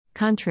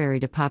Contrary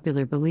to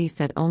popular belief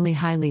that only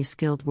highly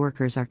skilled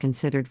workers are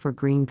considered for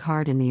green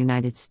card in the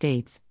United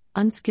States,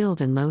 unskilled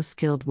and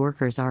low-skilled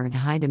workers are in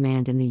high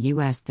demand in the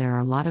U.S. There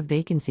are a lot of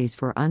vacancies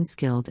for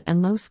unskilled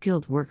and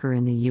low-skilled worker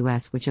in the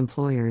U.S. which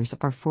employers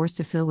are forced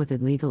to fill with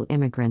illegal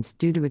immigrants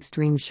due to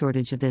extreme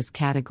shortage of this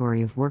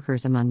category of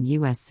workers among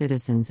U.S.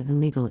 citizens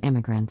and legal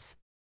immigrants.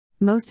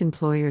 Most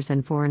employers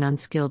and foreign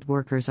unskilled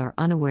workers are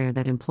unaware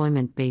that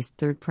employment-based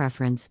third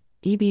preference,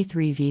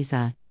 EB-3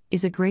 visa,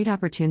 is a great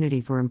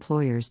opportunity for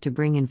employers to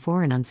bring in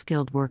foreign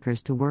unskilled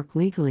workers to work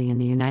legally in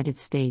the United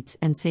States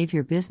and save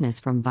your business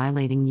from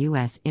violating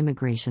U.S.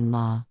 immigration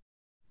law.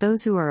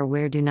 Those who are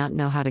aware do not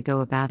know how to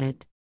go about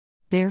it.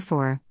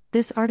 Therefore,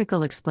 this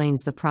article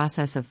explains the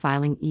process of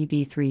filing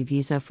EB-3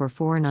 visa for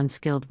foreign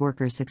unskilled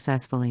workers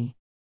successfully.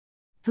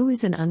 Who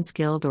is an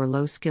unskilled or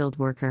low-skilled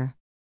worker?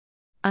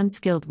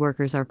 Unskilled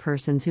workers are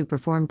persons who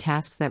perform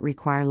tasks that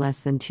require less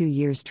than 2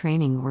 years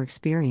training or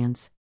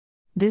experience.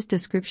 This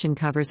description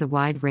covers a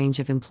wide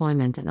range of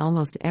employment, and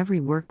almost every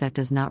work that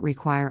does not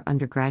require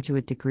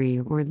undergraduate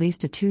degree or at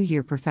least a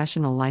 2-year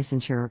professional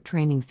licensure or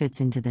training fits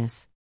into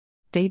this.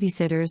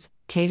 Babysitters,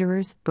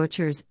 caterers,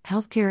 butchers,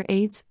 healthcare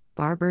aides,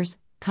 barbers,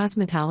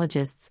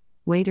 cosmetologists,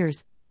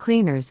 waiters,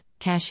 cleaners,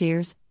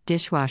 cashiers,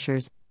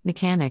 dishwashers,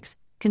 mechanics,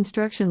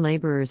 construction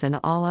laborers, and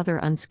all other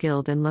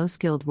unskilled and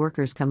low-skilled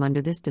workers come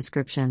under this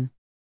description.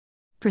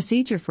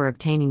 Procedure for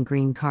obtaining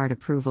green card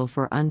approval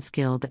for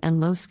unskilled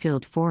and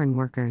low-skilled foreign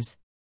workers.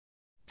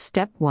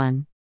 Step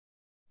 1.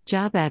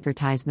 Job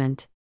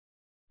advertisement.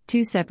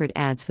 2 separate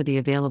ads for the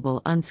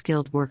available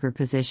unskilled worker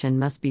position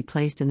must be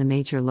placed in the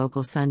major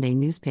local Sunday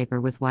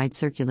newspaper with wide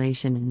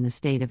circulation in the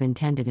state of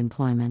intended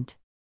employment.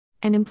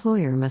 An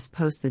employer must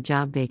post the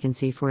job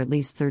vacancy for at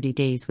least 30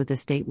 days with the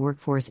state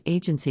workforce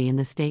agency in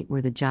the state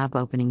where the job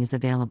opening is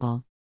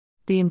available.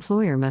 The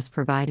employer must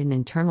provide an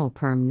internal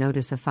perm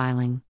notice of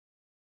filing.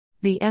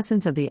 The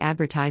essence of the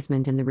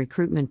advertisement in the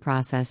recruitment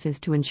process is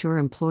to ensure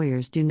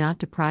employers do not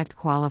deprive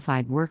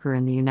qualified worker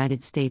in the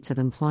United States of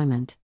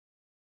employment.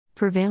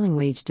 Prevailing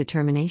wage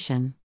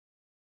determination.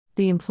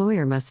 The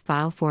employer must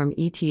file Form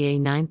ETA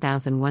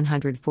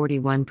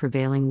 9141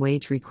 prevailing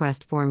wage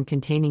request form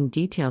containing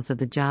details of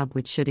the job,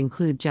 which should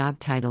include job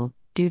title,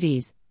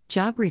 duties,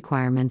 job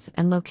requirements,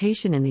 and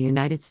location in the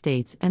United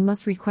States, and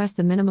must request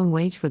the minimum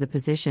wage for the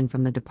position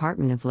from the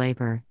Department of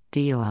Labor,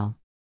 DOL.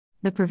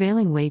 The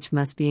prevailing wage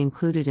must be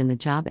included in the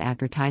job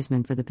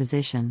advertisement for the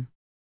position.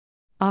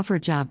 Offer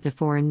job to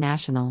foreign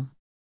national.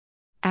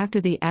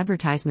 After the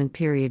advertisement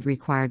period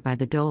required by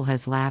the DOL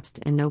has lapsed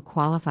and no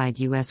qualified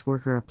U.S.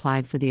 worker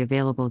applied for the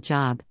available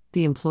job,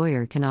 the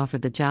employer can offer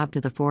the job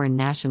to the foreign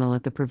national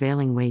at the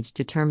prevailing wage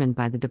determined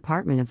by the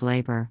Department of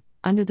Labor,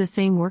 under the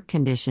same work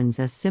conditions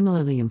as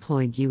similarly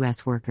employed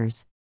U.S.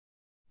 workers.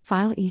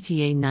 File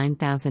ETA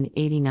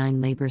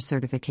 9089 Labor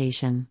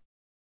Certification.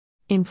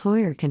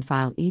 Employer can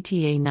file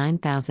ETA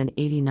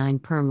 9089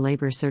 Perm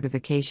Labor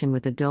Certification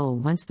with the DOL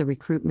once the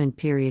recruitment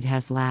period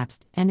has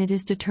lapsed and it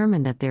is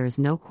determined that there is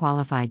no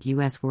qualified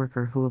U.S.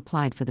 worker who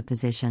applied for the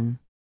position.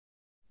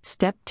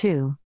 Step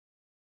 2.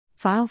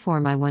 File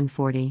Form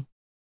I-140.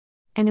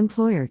 An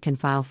employer can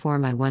file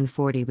Form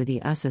I-140 with the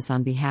USCIS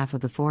on behalf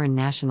of the foreign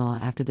national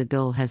after the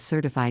DOL has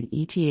certified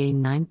ETA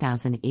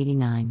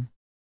 9089.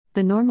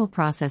 The normal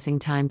processing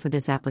time for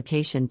this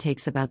application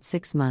takes about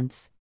 6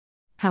 months.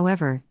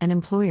 However, an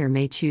employer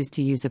may choose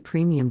to use a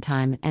premium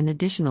time and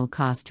additional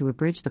cost to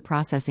abridge the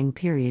processing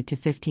period to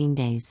 15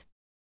 days.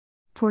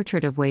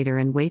 Portrait of waiter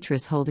and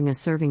waitress holding a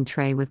serving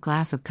tray with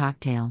glass of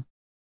cocktail.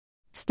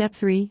 Step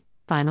 3,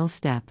 Final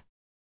step.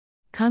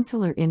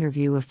 Consular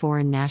interview of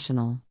foreign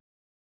national.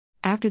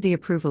 After the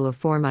approval of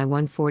Form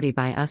I-140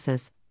 by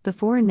USCIS, the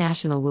foreign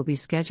national will be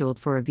scheduled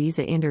for a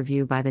visa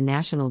interview by the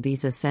National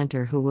Visa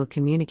Center, who will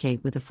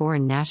communicate with the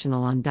foreign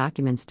national on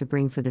documents to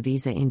bring for the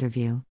visa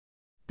interview.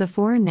 The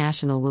foreign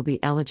national will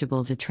be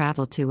eligible to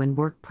travel to and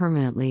work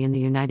permanently in the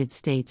United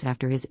States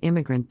after his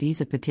immigrant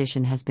visa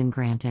petition has been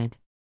granted.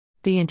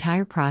 The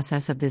entire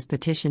process of this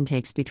petition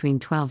takes between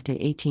 12 to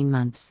 18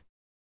 months.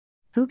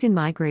 Who can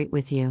migrate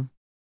with you?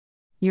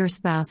 Your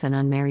spouse and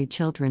unmarried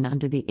children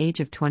under the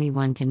age of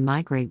 21 can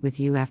migrate with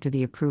you after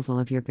the approval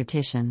of your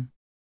petition.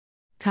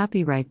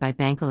 Copyright by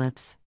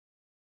Bankalypse.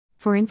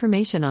 For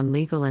information on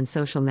legal and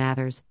social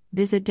matters,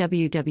 visit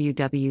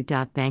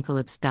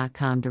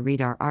www.bankalypse.com to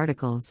read our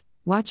articles,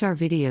 watch our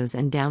videos,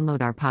 and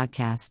download our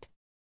podcast.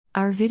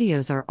 Our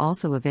videos are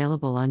also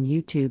available on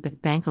YouTube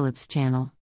at Bankalypse channel.